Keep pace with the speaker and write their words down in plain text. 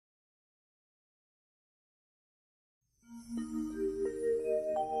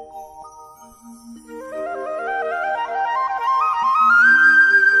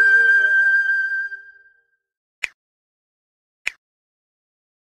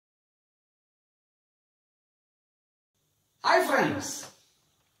Hi friends,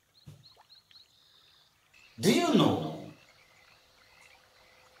 do you know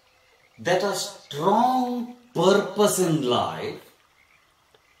that a strong purpose in life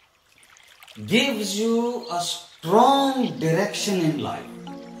gives you a strong direction in life?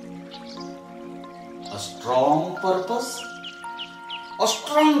 A strong purpose, a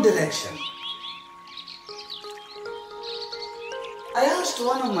strong direction. I asked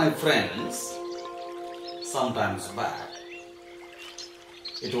one of my friends sometimes back.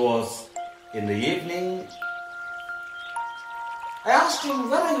 It was in the evening. I asked him,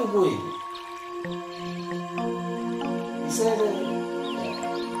 where are you going? He said,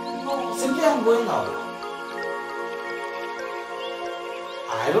 no, simply I'm going out.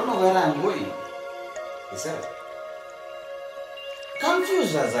 I don't know where I'm going, he said.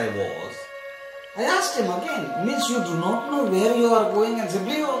 Confused as I was, I asked him again, means you do not know where you are going and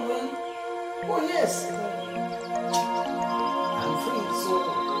simply you are going? Oh yes, I'm free, so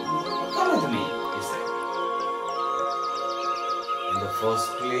come with me, he said. In the first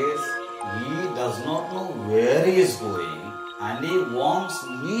place, he does not know where he is going and he wants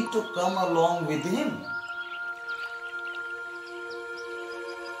me to come along with him.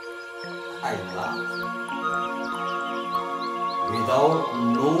 I laughed. Without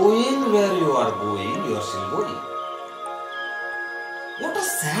knowing where you are going, you are still going. What a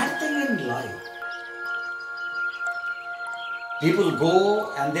sad thing in life. People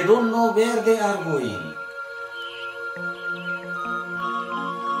go and they don't know where they are going.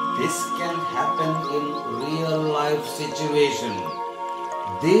 This can happen in real life situation.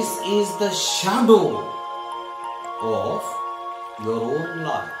 This is the shadow of your own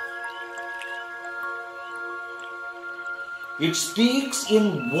life. It speaks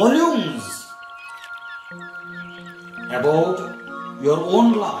in volumes about your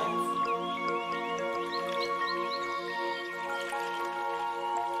own life.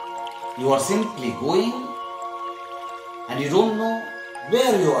 You are simply going and you don't know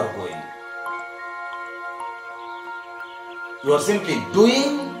where you are going. You are simply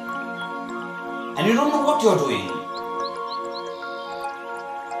doing and you don't know what you are doing.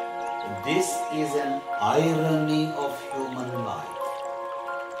 This is an irony of human life.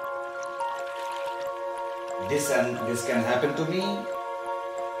 This can happen to me.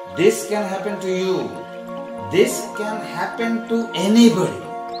 This can happen to you. This can happen to anybody.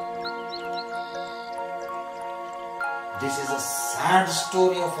 This is a sad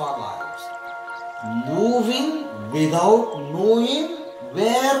story of our lives. Moving without knowing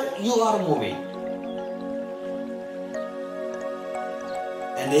where you are moving.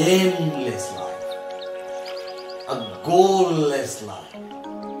 An aimless life. A goalless life.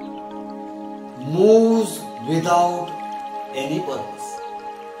 Moves without any purpose.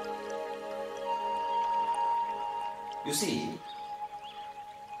 You see,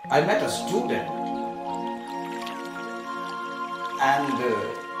 I met a student and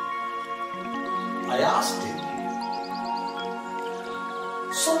I asked him,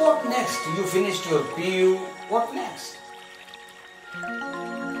 so what next? You finished your PU, what next?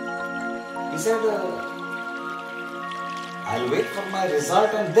 He said, I'll wait for my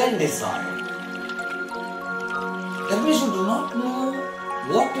result and then decide. That means you do not know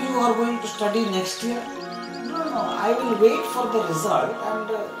what you are going to study next year? No, I will wait for the result and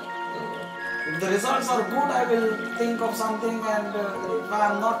if the results are good, I will think of something, and if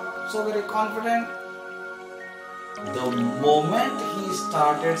I am not so very confident. The moment he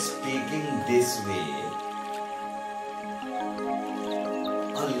started speaking this way,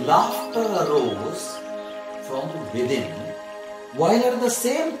 a laughter arose from within, while at the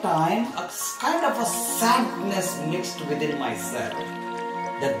same time a kind of a sadness mixed within myself,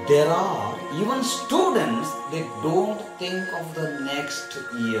 that there are even students, they don't think of the next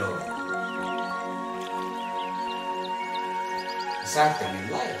year. Sad thing in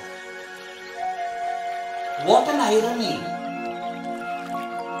life. What an irony.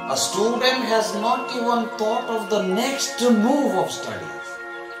 A student has not even thought of the next move of studies.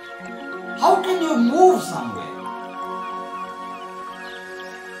 How can you move somewhere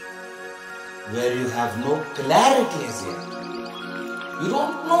where you have no clarity as yet? You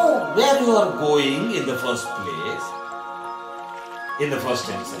don't know where you are going in the first place, in the first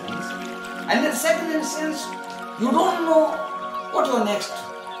instance. And in the second instance, you don't know what your next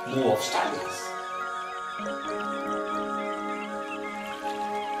move of studies.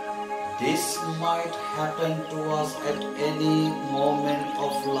 This might happen to us at any moment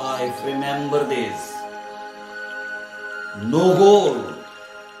of life. Remember this. No goal,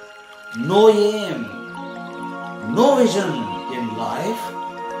 no aim, no vision in life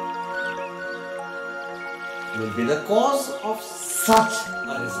will be the cause of such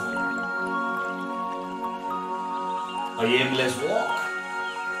a result. A aimless walk,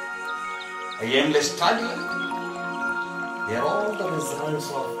 a aimless study, they are all the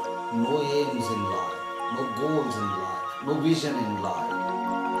results of no aims in life, no goals in life, no vision in life.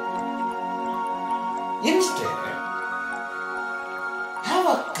 Instead, have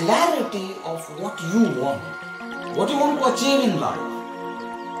a clarity of what you want to achieve in life,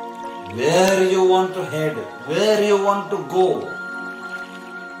 where you want to head, where you want to go.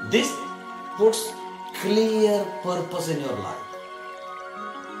 This puts clear purpose in your life.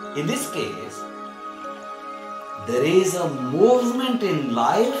 In this case, there is a movement in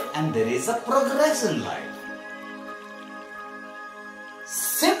life and there is a progress in life.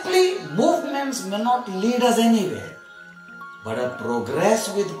 Simply, movements may not lead us anywhere, but a progress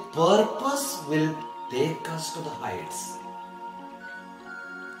with purpose will take us to the heights.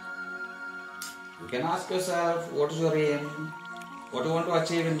 You can ask yourself, what is your aim? What do you want to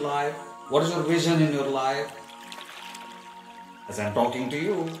achieve in life? What is your vision in your life? As I am talking to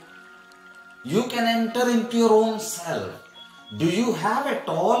you, you can enter into your own self. Do you have at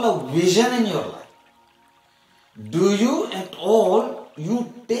all a vision in your life? Do you at all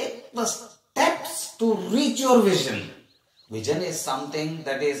take the steps to reach your vision? Vision is something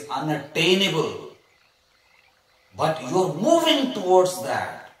that is unattainable, but you are moving towards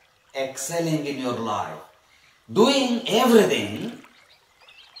that, excelling in your life, doing everything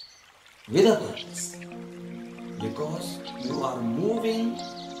with a purpose, because you are moving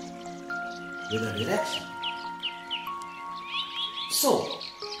with a direction. So,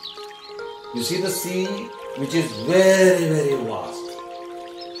 you see the sea, which is very, very vast.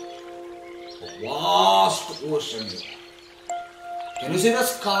 A vast ocean. Can you see the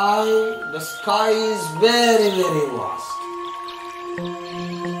sky? The sky is very, very vast.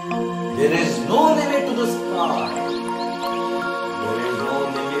 There is no limit to the sky. There is no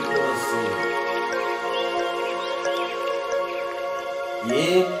limit to the sea.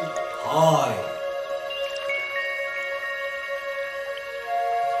 Aim high.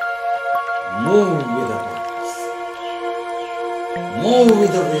 Move with a purpose. Move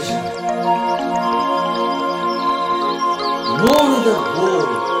with a vision. Move with a goal,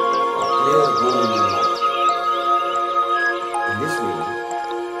 a clear goal in your life. In this way,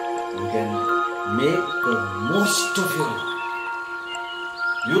 you can make the most of your life.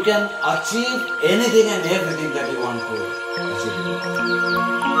 You can achieve anything and everything that you want to achieve.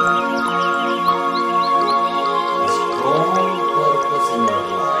 A strong purpose in your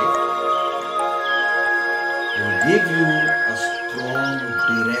life will give you a strong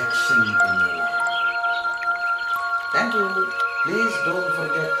direction in your life. Thank you. Please don't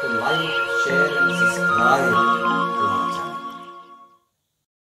forget to like, share and subscribe to our channel.